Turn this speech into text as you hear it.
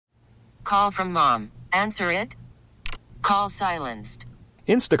call from mom. Answer it. Call silenced.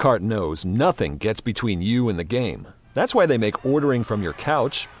 Instacart knows nothing gets between you and the game. That's why they make ordering from your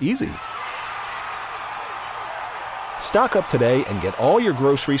couch easy. Stock up today and get all your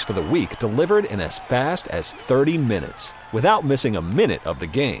groceries for the week delivered in as fast as 30 minutes without missing a minute of the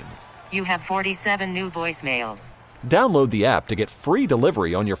game. You have 47 new voicemails. Download the app to get free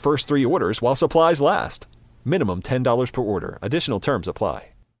delivery on your first 3 orders while supplies last. Minimum $10 per order. Additional terms apply.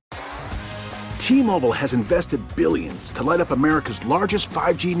 T-Mobile has invested billions to light up America's largest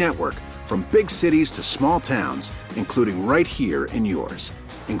 5G network, from big cities to small towns, including right here in yours.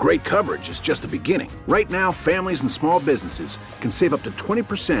 And great coverage is just the beginning. Right now, families and small businesses can save up to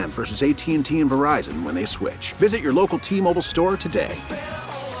 20% versus AT&T and Verizon when they switch. Visit your local T-Mobile store today.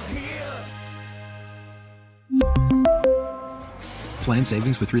 Plan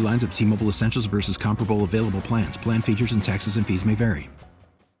savings with 3 lines of T-Mobile Essentials versus comparable available plans. Plan features and taxes and fees may vary.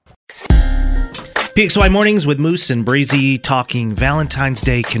 PXY Mornings with Moose and Breezy talking Valentine's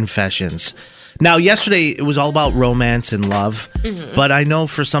Day confessions. Now, yesterday it was all about romance and love, but I know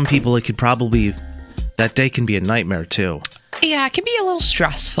for some people it could probably, that day can be a nightmare too. Yeah, it can be a little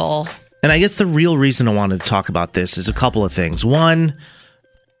stressful. And I guess the real reason I wanted to talk about this is a couple of things. One,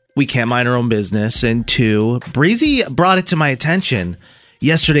 we can't mind our own business. And 2, Breezy brought it to my attention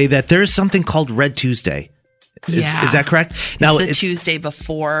yesterday that there's something called Red Tuesday. Is that correct? Now, it's the Tuesday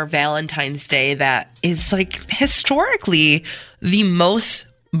before Valentine's Day that is like historically the most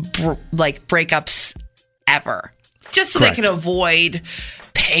breakups ever. Just so Correct. they can avoid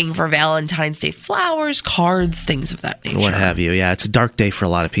paying for Valentine's Day flowers, cards, things of that nature. What have you. Yeah, it's a dark day for a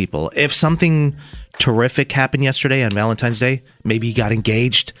lot of people. If something terrific happened yesterday on Valentine's Day, maybe you got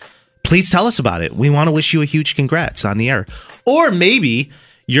engaged, please tell us about it. We want to wish you a huge congrats on the air. Or maybe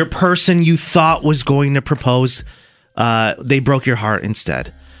your person you thought was going to propose, they broke your heart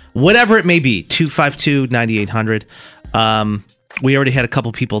instead. Whatever it may be, 252-9800. We already had a couple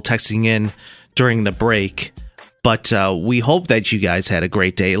people texting in during the break, but we hope that you guys had a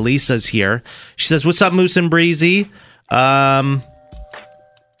great day. Lisa's here. She says, "What's up, Moose and Breezy?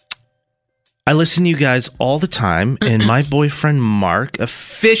 I listen to you guys all the time, and my boyfriend Mark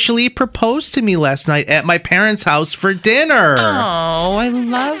officially proposed to me last night at my parents' house for dinner." Oh, I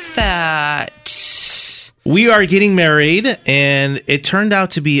love that. We are getting married, and it turned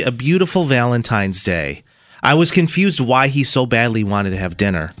out to be a beautiful Valentine's Day. I was confused why he so badly wanted to have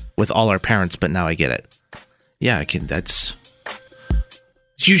dinner with all our parents, but now I get it. Yeah, it's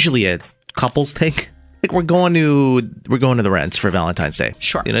usually a couples thing. Like we're going to the Rents for Valentine's Day.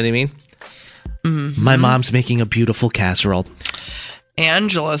 Sure. You know what I mean? Mm-hmm. My mom's making a beautiful casserole.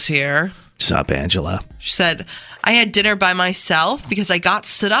 Angela's here. What's up, Angela? She said, "I had dinner by myself because I got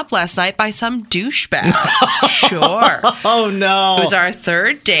stood up last night by some douchebag." Sure. Oh, no. It was our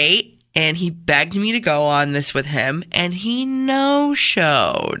 3rd date, and he begged me to go on this with him, and he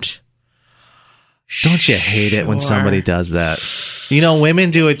no-showed. Don't you hate it when somebody does that? You know,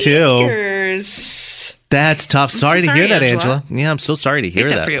 women do it too. Fingers. That's tough. Sorry to hear that, Angela. Yeah, I'm so sorry to hear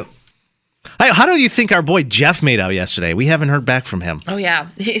that. For you. How do you think our boy Jeff made out yesterday? We haven't heard back from him. Oh, yeah.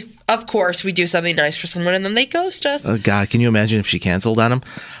 Of course, we do something nice for someone, and then they ghost us. Oh, God. Can you imagine if she canceled on him?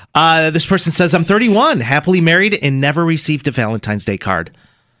 This person says, "I'm 31, happily married, and never received a Valentine's Day card.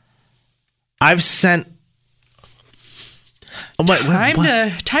 I've sent..."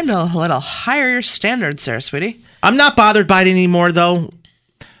 Time to a little higher standards there, sweetie. I'm not bothered by it anymore, though.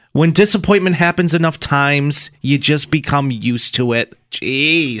 When disappointment happens enough times, you just become used to it.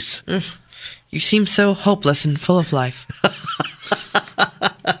 Jeez. You seem so hopeless and full of life.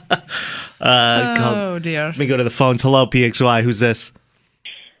 Oh, dear. Let me go to the phones. Hello, PXY. Who's this?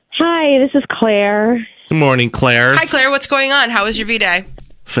 Hi, this is Claire. Good morning, Claire. Hi, Claire. What's going on? How was your V-Day?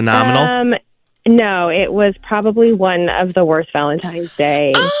 Phenomenal. No, it was probably one of the worst Valentine's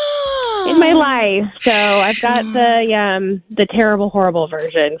Day in my life. So I've got the terrible, horrible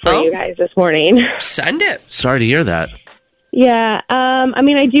version for you guys this morning. Send it. Sorry to hear that. Yeah.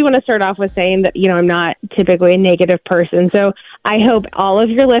 I do want to start off with saying that, I'm not typically a negative person. So I hope all of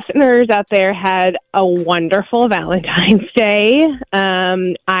your listeners out there had a wonderful Valentine's Day.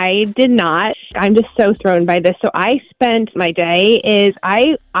 I did not. I'm just so thrown by this. So I spent my day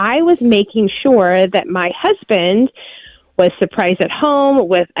I was making sure that my husband was surprised at home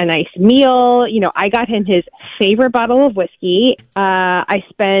with a nice meal. I got him his favorite bottle of whiskey. I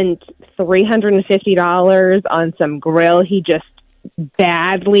spent $350 on some grill he just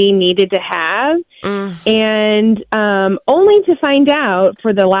badly needed to have. And only to find out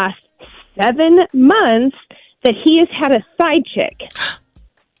for the last 7 months that he has had a side chick.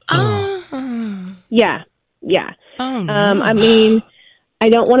 Oh. Yeah. Oh, no. I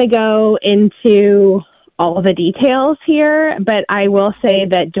don't want to go into all the details here, but I will say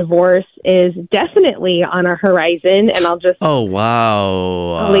that divorce is definitely on our horizon, and I'll just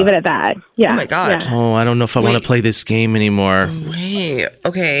I'll leave it at that. Yeah. Oh my God. Yeah. Oh, I don't know if I want to play this game anymore. Wait.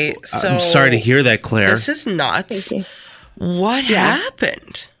 Okay. So I'm sorry to hear that, Claire. This is nuts. Thank you. What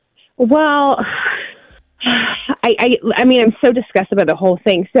happened? Well, I mean, I'm so disgusted by the whole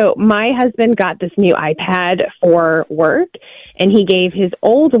thing. So my husband got this new iPad for work, and he gave his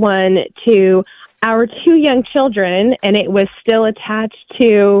old one to our 2 young children, and it was still attached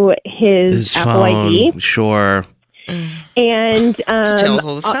to his Apple phone, ID. Sure. And Tells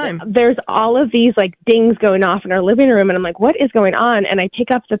all the time. there's all of these like dings going off in our living room, and I'm like, what is going on? And I pick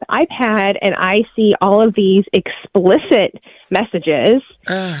up the iPad, and I see all of these explicit messages,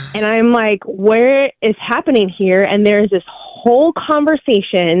 and I'm like, where is happening here? And there's this whole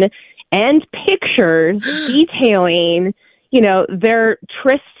conversation and pictures detailing, their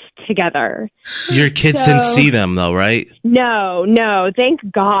trysts together. Your kids didn't see them, though, right? No, thank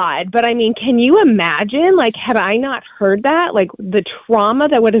God. But I mean, can you imagine, like, had I not heard that, like, the trauma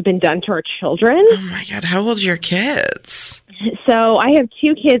that would have been done to our children? Oh my God, how old are your kids? So I have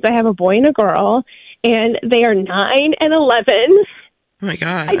 2 kids. I have a boy and a girl, and they are 9 and 11. Oh my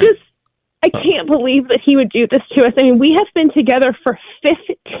God. I can't believe that he would do this to us. I mean, we have been together for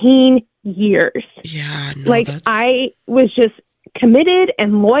 15 years. Yeah, no, like, I was just committed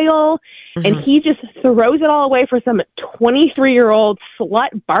and loyal, and he just throws it all away for some 23-year-old slut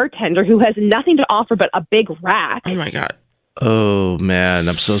bartender who has nothing to offer but a big rack. Oh my God. Oh man,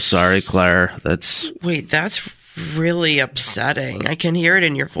 I'm so sorry, Claire. That's really upsetting. I can hear it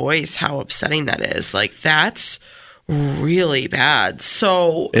in your voice how upsetting that is. Like, that's really bad.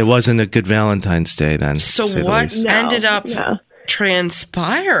 So it wasn't a good Valentine's Day then. So what ended up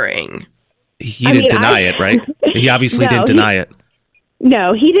transpiring? He didn't deny it, right? He obviously didn't deny it.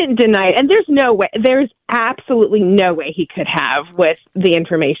 No, he didn't deny it. And there's no way, there's absolutely no way he could have with the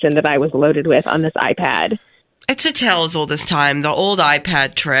information that I was loaded with on this iPad. It's a tale as old as time, the old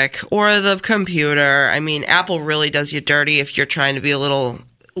iPad trick or the computer. I mean, Apple really does you dirty if you're trying to be a little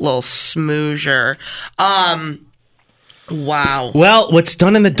smoozer. Wow. Well, what's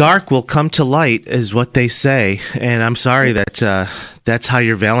done in the dark will come to light, is what they say. And I'm sorry that that's how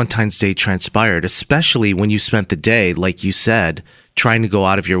your Valentine's Day transpired, especially when you spent the day, like you said, trying to go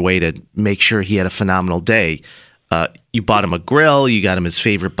out of your way to make sure he had a phenomenal day. You bought him a grill. You got him his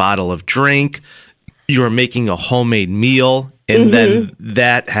favorite bottle of drink. You were making a homemade meal. And then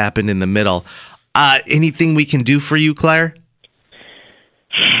that happened in the middle. Anything we can do for you, Claire?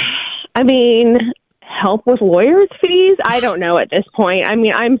 I mean, help with lawyers' fees? I don't know at this point. I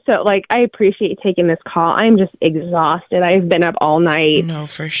mean, I'm so, like, I appreciate taking this call. I'm just exhausted. I've been up all night. No,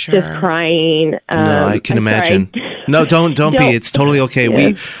 for sure. Just crying. No, I can imagine. No, don't be. It's totally okay.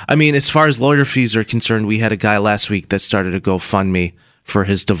 Yeah. I mean, as far as lawyer fees are concerned, we had a guy last week that started a GoFundMe for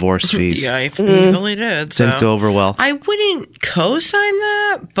his divorce fees. Yeah, he really did. Didn't go over well. I wouldn't co-sign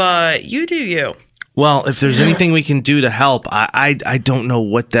that, but you do you. Well, if there's anything we can do to help, I don't know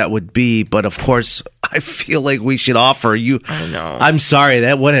what that would be, but of course, I feel like we should offer you. I know. I'm sorry.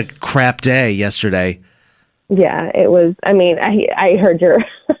 What a crap day yesterday. Yeah, it was. I mean, I heard your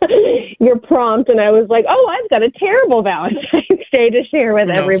your prompt, and I was like, oh, I've got a terrible Valentine's Day to share with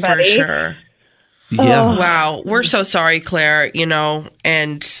everybody. For sure. Yeah. Oh. Wow. We're so sorry, Claire,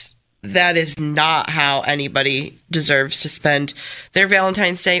 and that is not how anybody deserves to spend their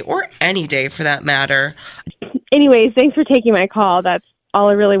Valentine's Day or any day for that matter. Anyways, thanks for taking my call. That's all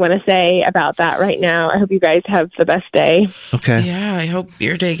I really want to say about that right now. I hope you guys have the best day. Okay. Yeah, I hope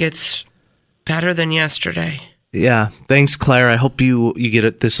your day gets better than yesterday. Yeah. Thanks, Claire. I hope you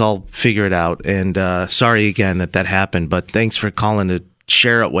get this all figured out. And sorry again that happened, but thanks for calling to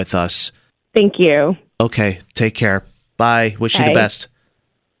share it with us. Thank you. Okay. Take care. Bye. Wish you the best.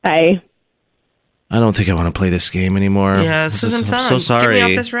 Bye. I don't think I want to play this game anymore. Yeah, this isn't fun. I'm so sorry. Get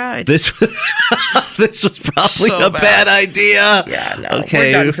me off this ride. This was probably So a bad idea. Yeah, no.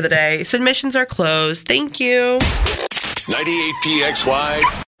 Okay. We're done for the day. Submissions are closed. Thank you.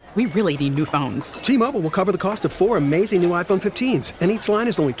 98PXY. We really need new phones. T-Mobile will cover the cost of 4 amazing new iPhone 15s, and each line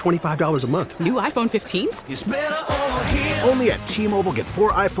is only $25 a month. New iPhone 15s? It's better over here. Only at T-Mobile, get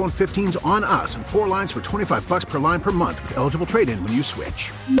 4 iPhone 15s on us and 4 lines for $25 per line per month with eligible trade-in when you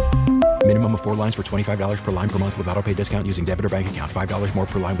switch. Minimum of 4 lines for $25 per line per month with autopay discount using debit or bank account. $5 more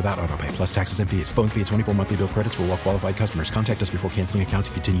per line without autopay, plus taxes and fees. Phone fee at 24 monthly bill credits for well-qualified customers. Contact us before canceling account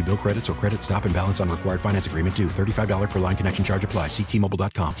to continue bill credits or credit stop and balance on required finance agreement due. $35 per line connection charge applies. See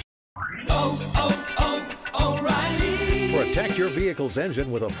T-Mobile.com. O'Reilly. For a Protect your vehicle's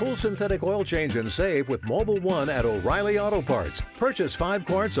engine with a full synthetic oil change and save with Mobile One at O'Reilly Auto Parts. Purchase 5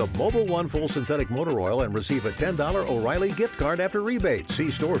 quarts of Mobile One full synthetic motor oil and receive a $10 O'Reilly gift card after rebate.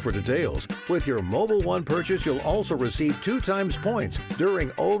 See store for details. With your Mobile One purchase, you'll also receive 2 times points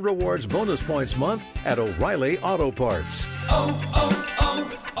during O Rewards Bonus Points Month at O'Reilly Auto Parts.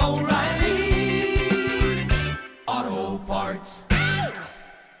 O'Reilly Auto Parts.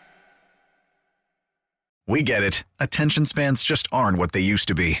 We get it. Attention spans just aren't what they used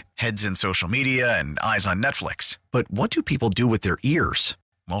to be. Heads in social media and eyes on Netflix. But what do people do with their ears?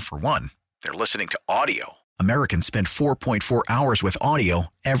 Well, for one, they're listening to audio. Americans spend 4.4 hours with audio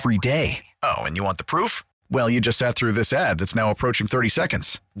every day. Oh, and you want the proof? Well, you just sat through this ad that's now approaching 30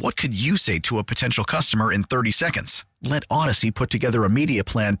 seconds. What could you say to a potential customer in 30 seconds? Let Odyssey put together a media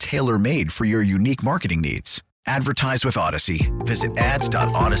plan tailor-made for your unique marketing needs. Advertise with Odyssey. Visit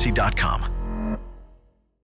ads.odyssey.com.